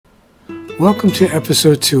Welcome to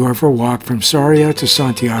episode 2 of our walk from Sarria to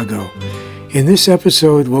Santiago. In this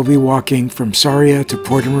episode, we'll be walking from Sarria to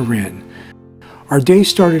Portomarin. Our day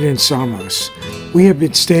started in Samos. We have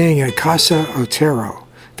been staying at Casa Otero.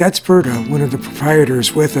 That's Berta, one of the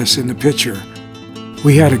proprietors with us in the picture.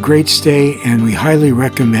 We had a great stay and we highly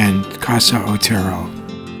recommend Casa Otero.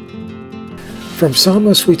 From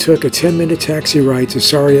Samos, we took a 10-minute taxi ride to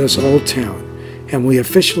Sarria's Old Town, and we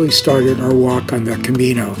officially started our walk on the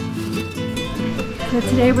Camino. So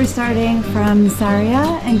today we're starting from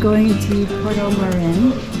Sarria and going to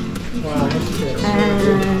Portomarin. And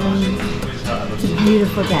it's a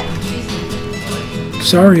beautiful day.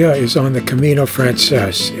 Sarria is on the Camino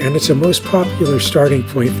Frances, and it's a most popular starting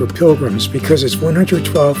point for pilgrims because it's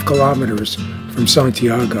 112 kilometers from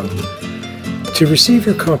Santiago. To receive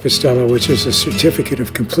your Compostela, which is a certificate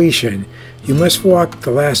of completion, you must walk the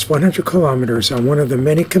last 100 kilometers on one of the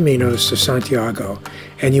many caminos to Santiago,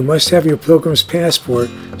 and you must have your pilgrim's passport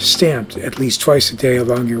stamped at least twice a day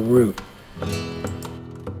along your route.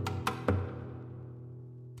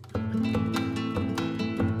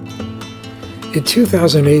 In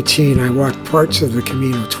 2018, I walked parts of the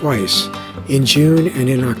Camino twice, in June and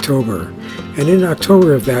in October, and in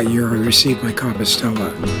October of that year I received my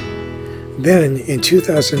Compostela. Then, in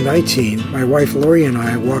 2019, my wife Lori and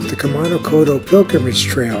I walked the Camino Kodo pilgrimage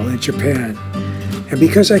trail in Japan, and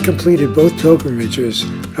because I completed both pilgrimages,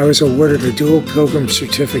 I was awarded a dual pilgrim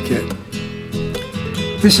certificate.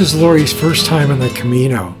 This is Lori's first time on the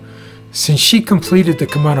Camino. Since she completed the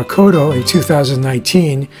Camino Kodo in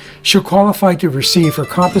 2019, she'll qualify to receive her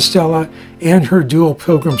Compostela and her dual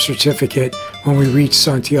pilgrim certificate when we reach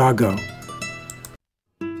Santiago.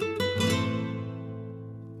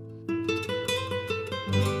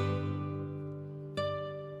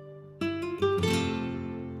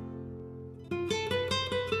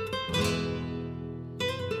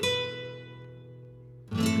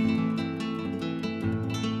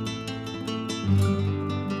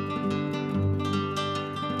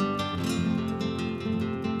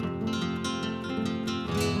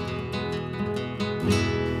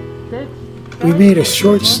 We made a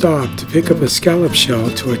short stop to pick up a scallop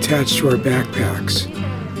shell to attach to our backpacks.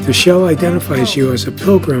 The shell identifies you as a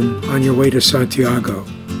pilgrim on your way to Santiago.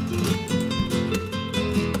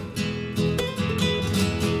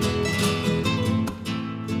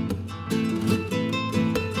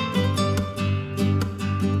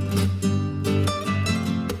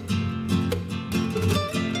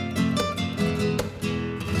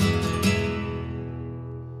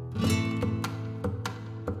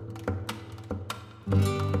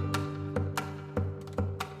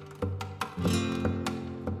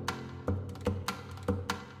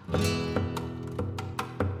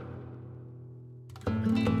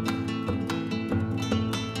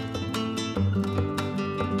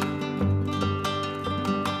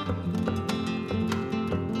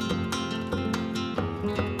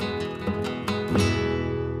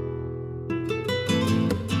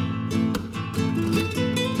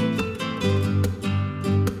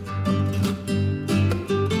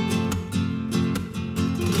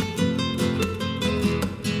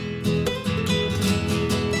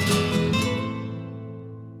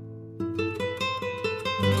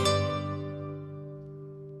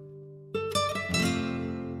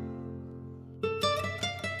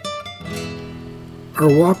 Our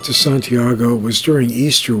walk to Santiago was during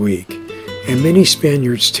Easter week, and many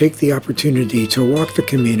Spaniards take the opportunity to walk the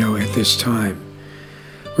Camino at this time.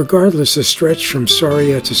 Regardless, the stretch from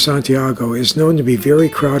Sarria to Santiago is known to be very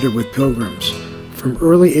crowded with pilgrims, from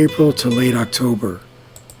early April to late October.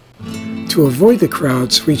 To avoid the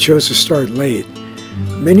crowds, we chose to start late.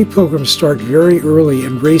 Many pilgrims start very early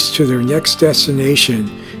and race to their next destination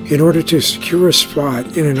in order to secure a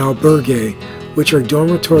spot in an albergue, which are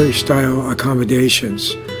dormitory-style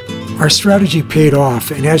accommodations. Our strategy paid off,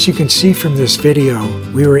 and as you can see from this video,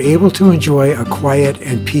 we were able to enjoy a quiet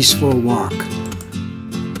and peaceful walk.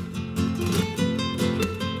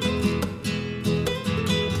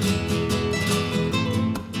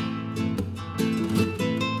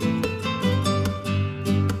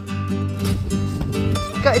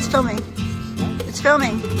 Go, it's filming. It's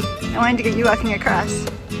filming. I wanted to get you walking across.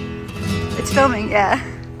 It's filming, yeah.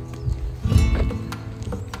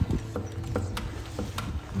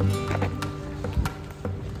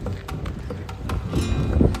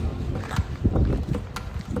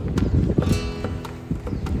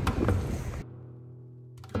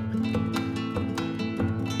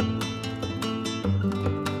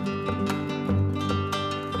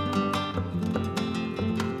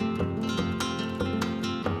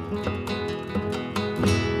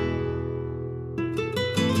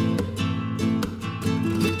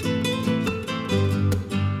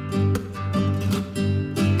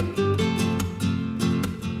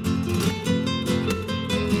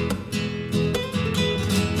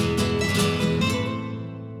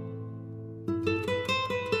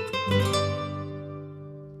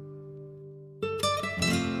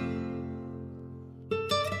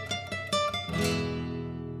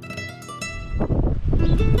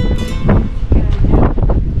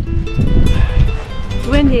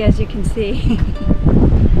 you can see.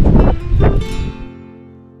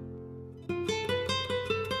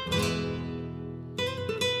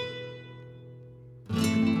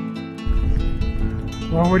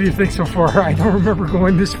 Well, what do you think so far? I don't remember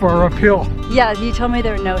going this far uphill. Yeah, you told me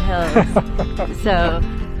there were no hills. So,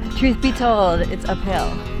 truth be told, it's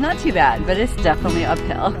uphill. Not too bad, but it's definitely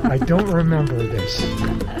uphill. I don't remember this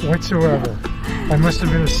whatsoever. I must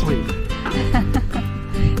have been asleep.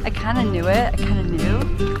 I kind of knew it. I kind of knew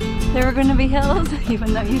there were going to be hills,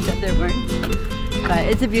 even though you said there weren't. But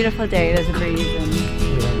it's a beautiful day. There's a breeze, and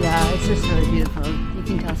yeah, it's just really beautiful. You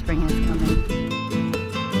can tell spring is coming.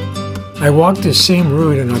 I walked this same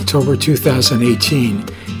route in October 2018,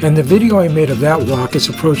 and the video I made of that walk is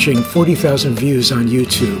approaching 40,000 views on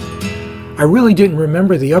YouTube. I really didn't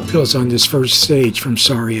remember the uphills on this first stage from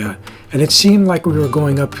Sarria, and it seemed like we were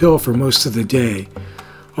going uphill for most of the day.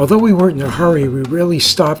 Although we weren't in a hurry, we rarely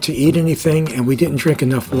stopped to eat anything, and we didn't drink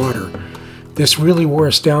enough water. This really wore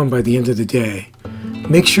us down by the end of the day.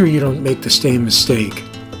 Make sure you don't make the same mistake.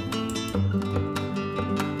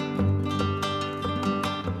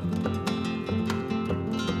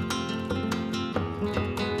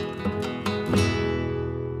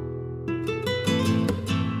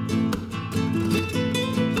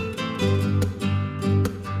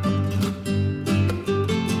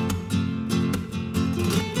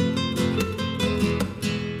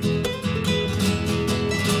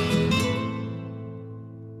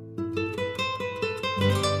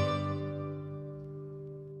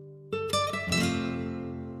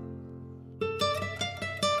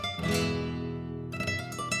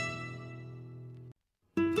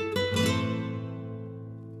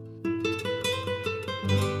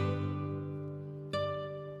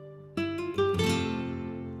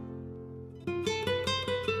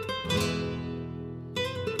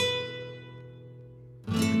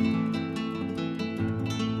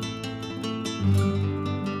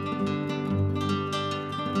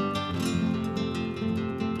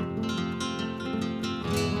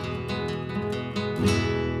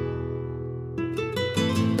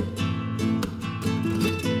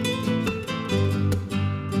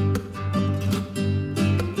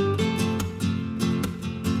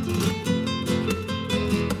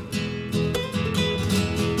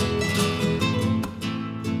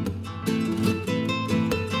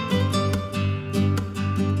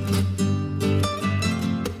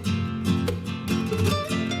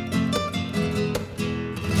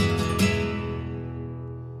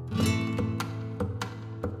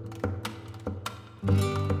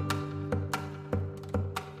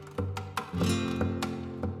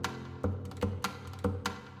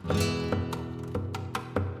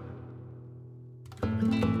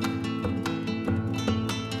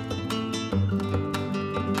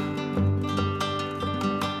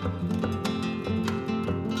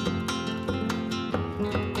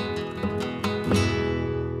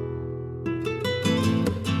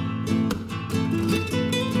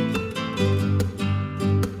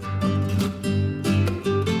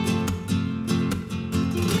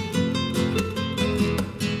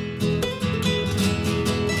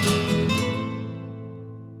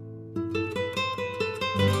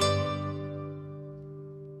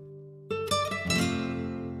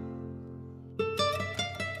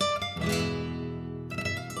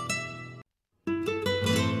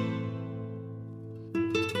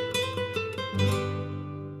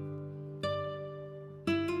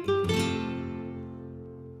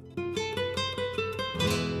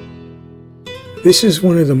 This is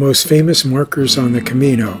one of the most famous markers on the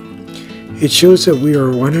Camino. It shows that we are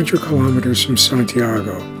 100 kilometers from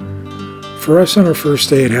Santiago. For us on our first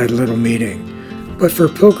day it had little meaning, but for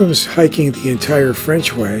pilgrims hiking the entire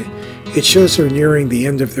French way, it shows they're nearing the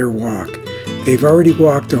end of their walk. They've already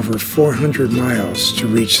walked over 400 miles to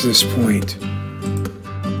reach this point.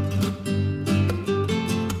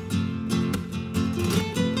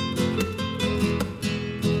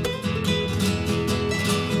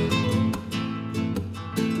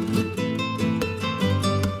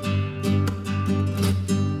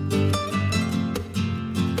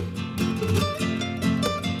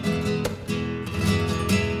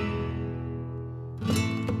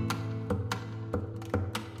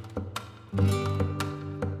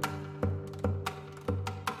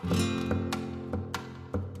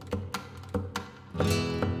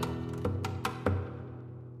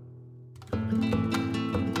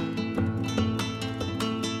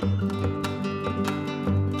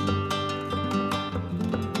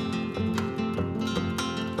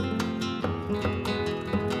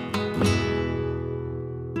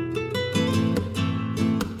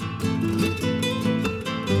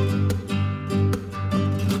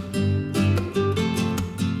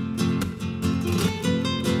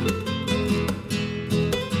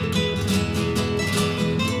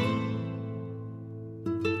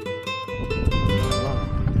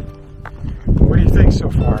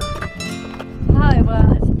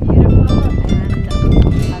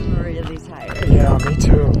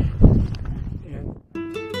 And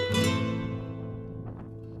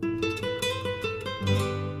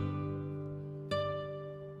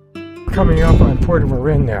coming up on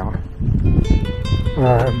Portomarin now.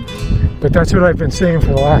 But that's what I've been saying for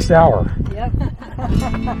the last hour. Yep.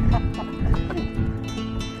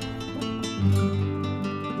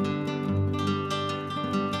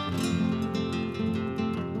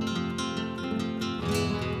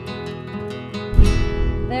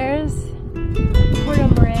 There's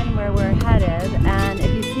Portomarin where we're headed, and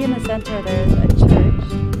if you see in the center there's a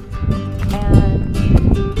church,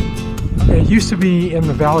 and it used to be in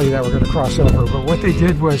the valley that we're going to cross over, but what they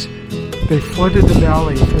did was they flooded the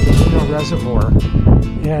valley for the Camino Reservoir,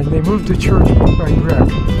 and they moved the church brick by brick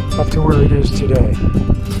up to where it is today.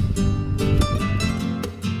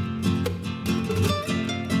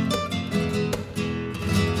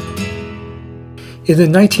 In the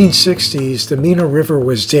 1960s, the Mina River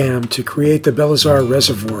was dammed to create the Belazar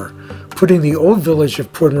Reservoir, putting the old village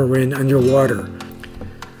of Portomarin underwater.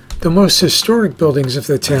 The most historic buildings of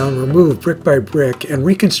the town were moved brick by brick and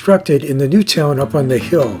reconstructed in the new town up on the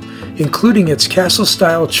hill, including its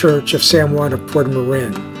castle-style church of San Juan of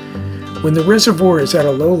Portomarin. When the reservoir is at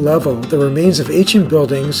a low level, the remains of ancient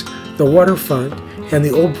buildings, the waterfront, and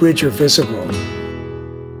the old bridge are visible.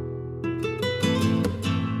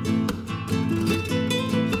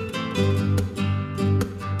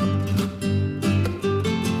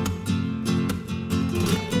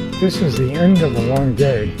 This is the end of a long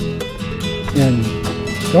day, and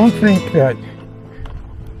don't think that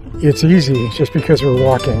it's easy just because we're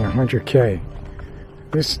walking 100K.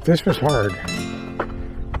 This was hard,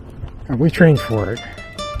 and we trained for it,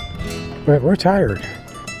 but we're tired.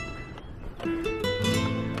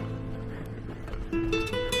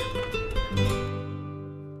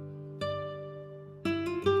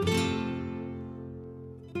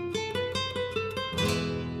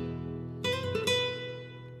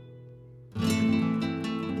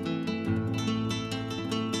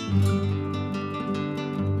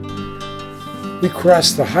 We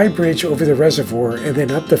crossed the high bridge over the reservoir and then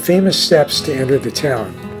up the famous steps to enter the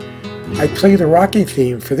town. I'd play the Rocky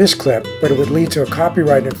theme for this clip, but it would lead to a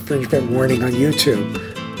copyright infringement warning on YouTube.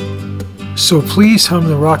 So please hum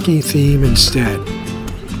the Rocky theme instead.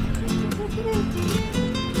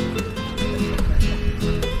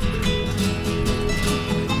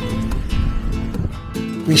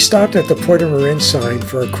 We stopped at the Portomarin sign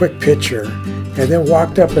for a quick picture and then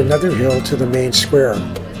walked up another hill to the main square.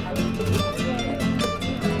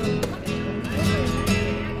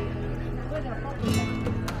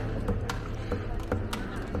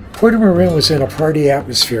 Portomarin was in a party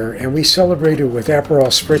atmosphere, and we celebrated with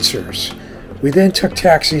Aperol spritzers. We then took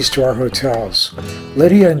taxis to our hotels.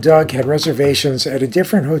 Lydia and Doug had reservations at a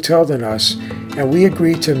different hotel than us, and we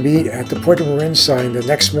agreed to meet at the Portomarin sign the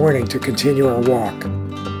next morning to continue our walk.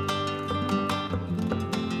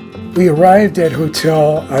 We arrived at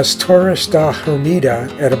Hotel Torres da Hermida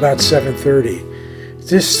at about 7:30.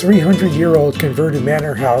 This 300-year-old converted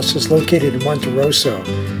manor house is located in Monterosso,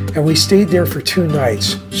 and we stayed there for 2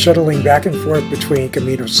 nights, shuttling back and forth between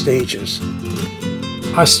Camino stages.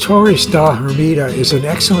 Torres da Hermida is an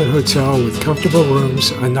excellent hotel with comfortable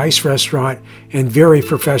rooms, a nice restaurant, and very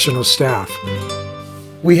professional staff.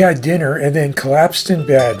 We had dinner and then collapsed in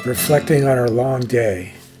bed, reflecting on our long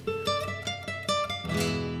day.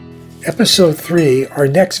 Episode 3, our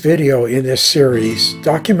next video in this series,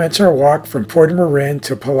 documents our walk from Portomarin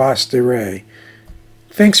to Palas de Rey.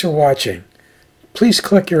 Thanks for watching. Please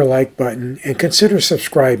click your like button and consider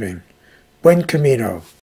subscribing. Buen Camino.